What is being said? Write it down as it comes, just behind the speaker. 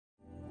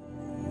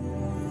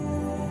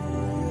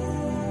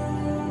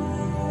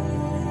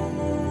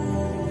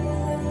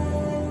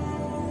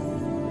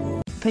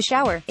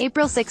Peshawar,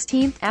 April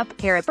 16,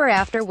 Haripur.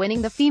 After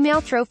winning the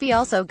female trophy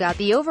also got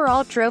the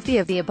overall trophy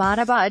of the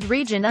Abbottabad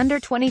region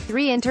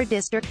Under-23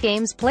 inter-district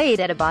games played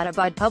at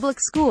Abbottabad Public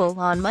School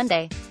on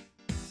Monday.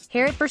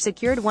 Haripur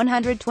secured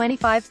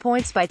 125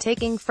 points by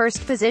taking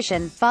first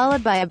position,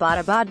 followed by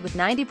Abbottabad with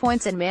 90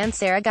 points and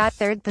Mansehra got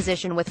third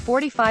position with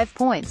 45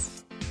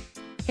 points.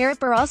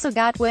 Haripur also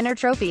got winner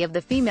trophy of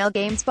the female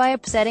games by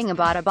upsetting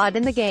Abbottabad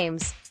in the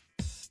games.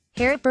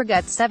 Haripur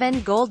got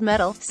 7 gold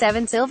medal,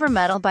 7 silver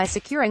medal by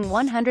securing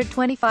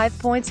 125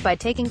 points by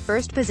taking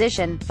first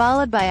position,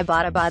 followed by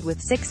Abbottabad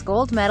with 6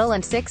 gold medal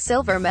and 6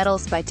 silver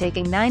medals by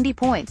taking 90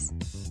 points.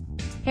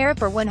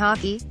 Haripur won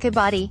hockey,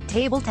 kabaddi,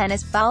 table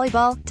tennis,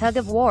 volleyball,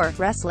 tug-of-war,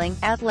 wrestling,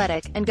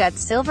 athletic, and got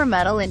silver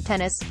medal in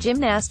tennis,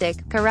 gymnastic,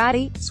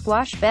 karate,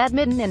 squash,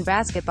 badminton and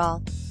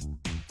basketball.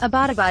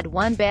 Abbottabad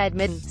won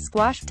badminton,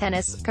 squash,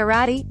 tennis,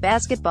 karate,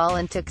 basketball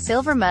and took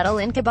silver medal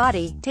in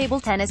kabaddi, table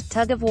tennis,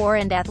 tug-of-war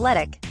and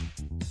athletic.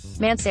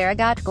 Mansehra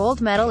got gold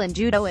medal in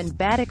judo and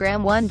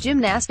Abbottabad won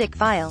gymnastic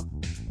file.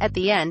 At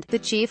the end, the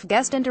chief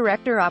guest and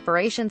director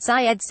operations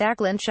Syed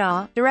Saklan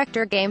Shah,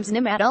 director games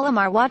Nimad Ul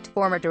Marwat,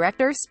 former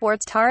director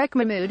sports Tariq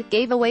Mahmood,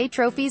 gave away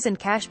trophies and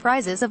cash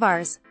prizes of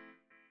Rs.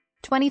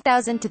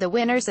 20,000 to the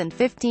winners and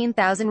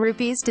 15,000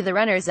 rupees to the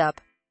runners-up.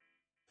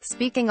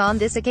 Speaking on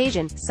this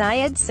occasion,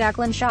 Syed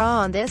Saklan Shah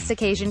on this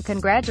occasion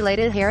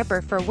congratulated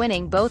Haripur for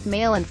winning both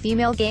male and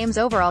female games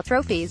overall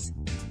trophies.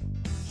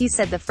 He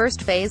said the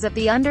first phase of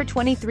the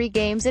Under-23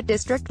 games at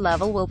district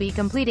level will be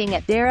completing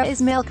at Dera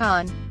Ismail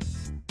Khan.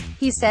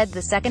 He said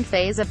the second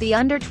phase of the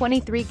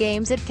Under-23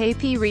 games at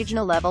KP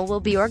regional level will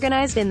be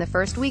organized in the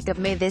first week of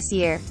May this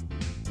year.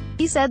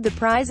 He said the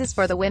prizes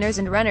for the winners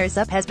and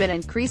runners-up has been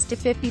increased to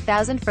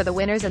 50,000 for the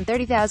winners and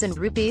 30,000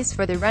 rupees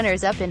for the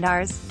runners-up and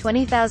Rs.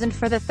 20,000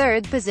 for the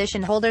third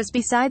position holders.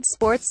 Besides,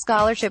 sports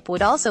scholarship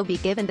would also be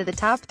given to the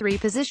top 3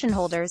 position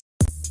holders.